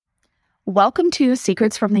Welcome to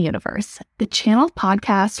Secrets from the Universe, the channel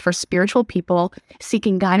podcast for spiritual people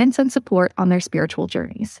seeking guidance and support on their spiritual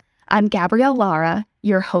journeys. I'm Gabrielle Lara,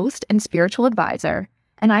 your host and spiritual advisor,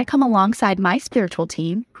 and I come alongside my spiritual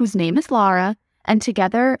team, whose name is Lara, and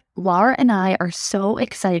together, Lara and I are so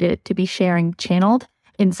excited to be sharing channeled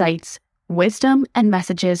insights, wisdom, and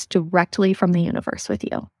messages directly from the universe with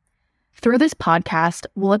you. Through this podcast,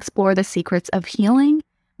 we'll explore the secrets of healing,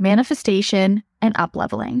 manifestation, and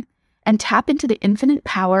up-leveling, and tap into the infinite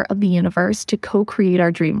power of the universe to co-create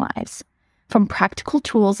our dream lives. From practical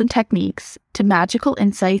tools and techniques to magical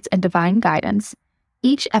insights and divine guidance,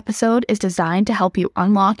 each episode is designed to help you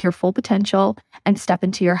unlock your full potential and step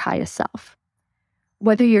into your highest self.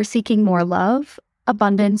 Whether you're seeking more love,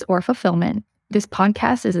 abundance, or fulfillment, this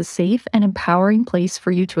podcast is a safe and empowering place for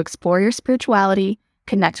you to explore your spirituality,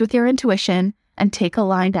 connect with your intuition, and take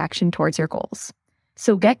aligned action towards your goals.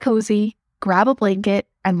 So get cozy, grab a blanket,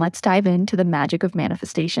 and let's dive into the magic of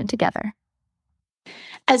manifestation together.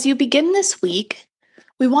 As you begin this week,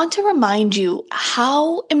 we want to remind you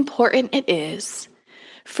how important it is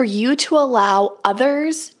for you to allow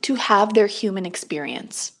others to have their human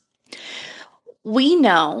experience. We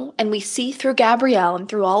know, and we see through Gabrielle and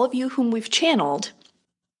through all of you whom we've channeled,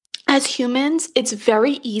 as humans, it's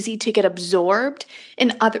very easy to get absorbed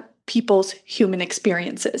in other people's human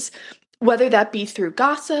experiences, whether that be through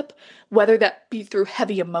gossip, whether that be through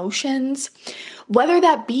heavy emotions, whether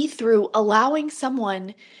that be through allowing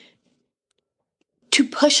someone to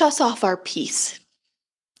push us off our peace,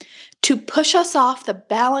 to push us off the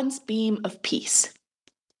balance beam of peace.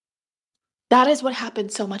 That is what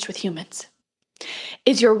happens so much with humans,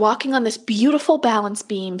 is you're walking on this beautiful balance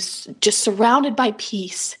beam, just surrounded by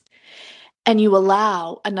peace, and you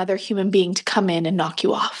allow another human being to come in and knock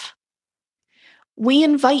you off. We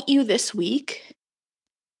invite you this week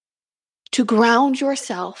to ground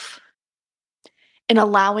yourself in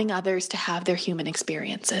allowing others to have their human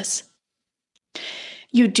experiences.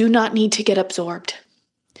 You do not need to get absorbed.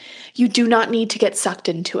 You do not need to get sucked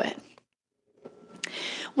into it.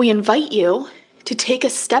 We invite you to take a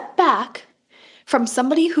step back from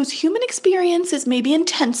somebody whose human experience is maybe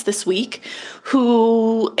intense this week,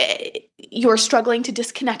 who you're struggling to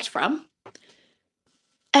disconnect from,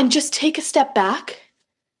 and just take a step back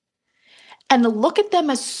and look at them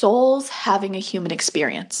as souls having a human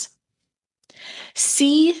experience.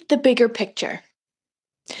 See the bigger picture.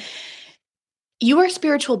 You are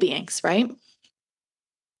spiritual beings, right?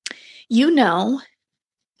 You know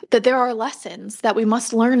that there are lessons that we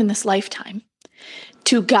must learn in this lifetime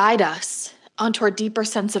to guide us onto our deeper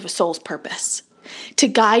sense of a soul's purpose, to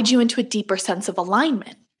guide you into a deeper sense of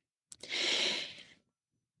alignment.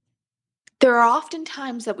 There are often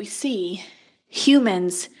times that we see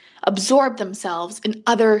humans absorb themselves in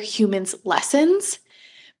other humans' lessons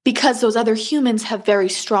because those other humans have very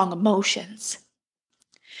strong emotions.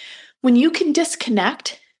 When you can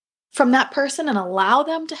disconnect from that person and allow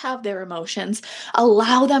them to have their emotions,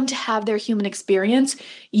 allow them to have their human experience,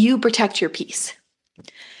 you protect your peace.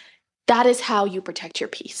 That is how you protect your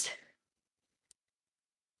peace.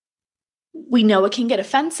 We know it can get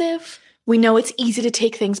offensive. We know it's easy to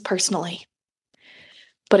take things personally.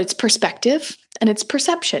 But it's perspective and it's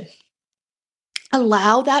perception.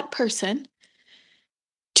 Allow that person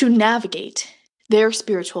to navigate their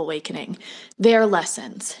spiritual awakening, their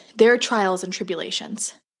lessons, their trials and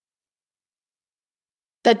tribulations.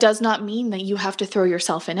 That does not mean that you have to throw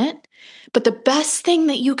yourself in it, but the best thing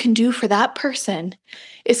that you can do for that person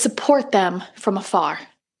is support them from afar.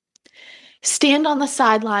 Stand on the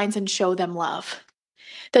sidelines and show them love.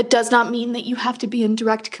 That does not mean that you have to be in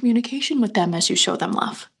direct communication with them as you show them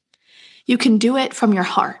love. You can do it from your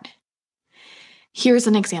heart. Here's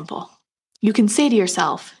an example. You can say to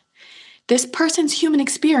yourself, this person's human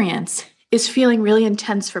experience is feeling really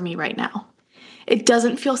intense for me right now. It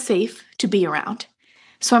doesn't feel safe to be around.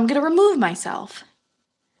 So I'm going to remove myself.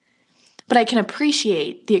 But I can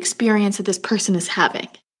appreciate the experience that this person is having.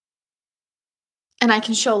 And I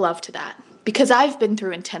can show love to that because I've been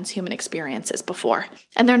through intense human experiences before,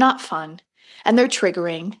 and they're not fun, and they're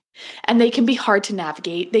triggering, and they can be hard to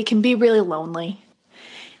navigate. They can be really lonely.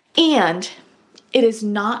 And it is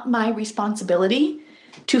not my responsibility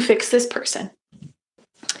to fix this person.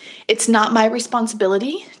 It's not my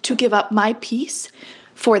responsibility to give up my peace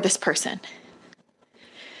for this person.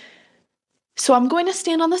 So I'm going to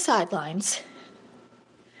stand on the sidelines,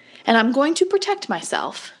 and I'm going to protect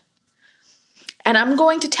myself, and I'm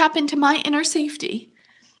going to tap into my inner safety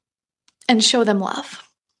and show them love.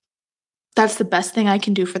 That's the best thing I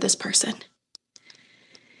can do for this person.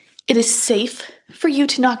 It is safe for you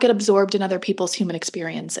to not get absorbed in other people's human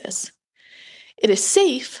experiences. It is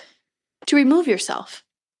safe to remove yourself.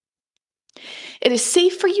 It is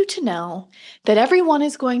safe for you to know that everyone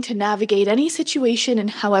is going to navigate any situation in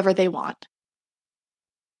however they want.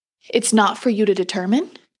 It's not for you to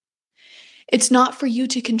determine. It's not for you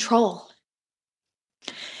to control.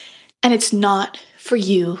 And it's not for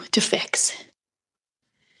you to fix.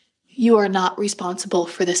 You are not responsible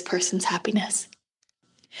for this person's happiness.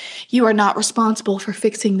 You are not responsible for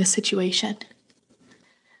fixing the situation.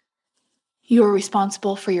 You are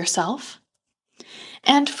responsible for yourself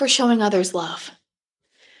and for showing others love.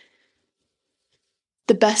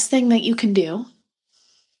 The best thing that you can do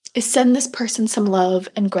is send this person some love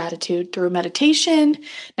and gratitude through meditation,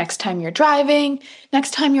 next time you're driving,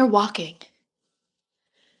 next time you're walking.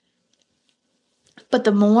 But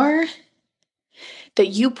the more that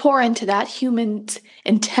you pour into that human's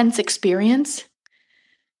intense experience,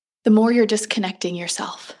 the more you're disconnecting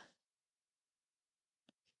yourself.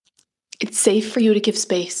 It's safe for you to give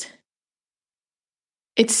space.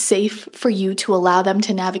 It's safe for you to allow them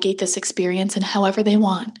to navigate this experience in however they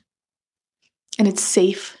want. And it's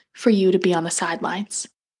safe for you to be on the sidelines.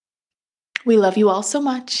 We love you all so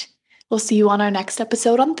much. We'll see you on our next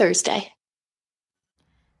episode on Thursday.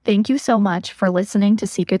 Thank you so much for listening to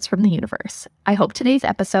Secrets from the Universe. I hope today's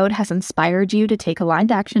episode has inspired you to take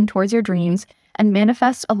aligned action towards your dreams and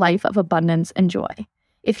manifest a life of abundance and joy.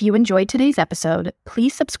 If you enjoyed today's episode,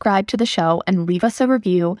 please subscribe to the show and leave us a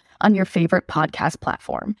review on your favorite podcast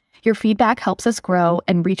platform. Your feedback helps us grow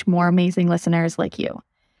and reach more amazing listeners like you.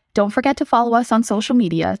 Don't forget to follow us on social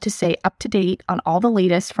media to stay up to date on all the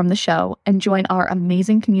latest from the show and join our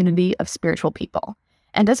amazing community of spiritual people.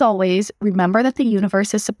 And as always, remember that the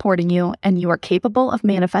universe is supporting you and you are capable of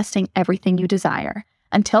manifesting everything you desire.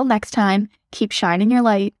 Until next time, keep shining your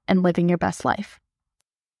light and living your best life.